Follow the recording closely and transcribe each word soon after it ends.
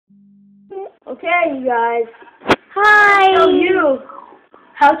Okay, you guys. Hi! I'll show you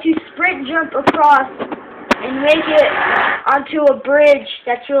how to sprint jump across and make it onto a bridge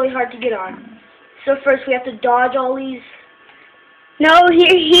that's really hard to get on. So first we have to dodge all these. No,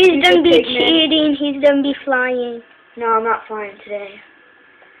 he's gonna be pigmen. cheating. He's gonna be flying. No, I'm not flying today.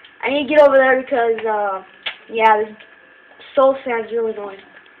 I need to get over there because, yeah, this soul sand's really annoying.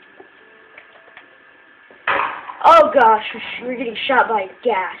 Oh gosh, we're getting shot by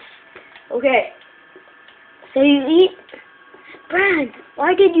gas. Okay. So you eat? Brad,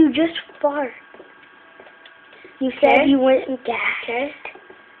 why did you just fart? You said you went in gas. Okay.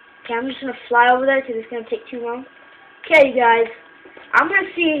 Okay, I'm just going to fly over there because it's going to take too long. Okay, you guys. I'm going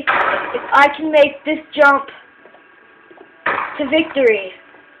to see if I can make this jump to victory.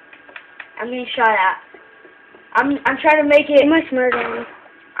 I'm getting shot at. I'm trying to make it. You must murder me.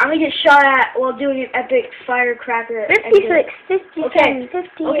 I'm going to get shot at while doing an epic firecracker. 56, 57, Okay.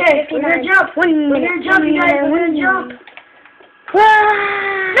 58, Okay, 59. we're going to jump. We're going to jump, you guys. We're going to jump.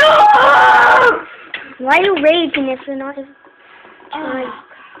 No! Why are you raging if you're not Oh,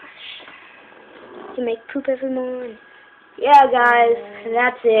 to make poop every morning? yeah, guys,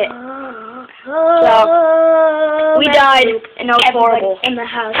 that's it. So, we died, and that was horrible. In the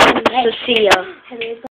house. So see ya.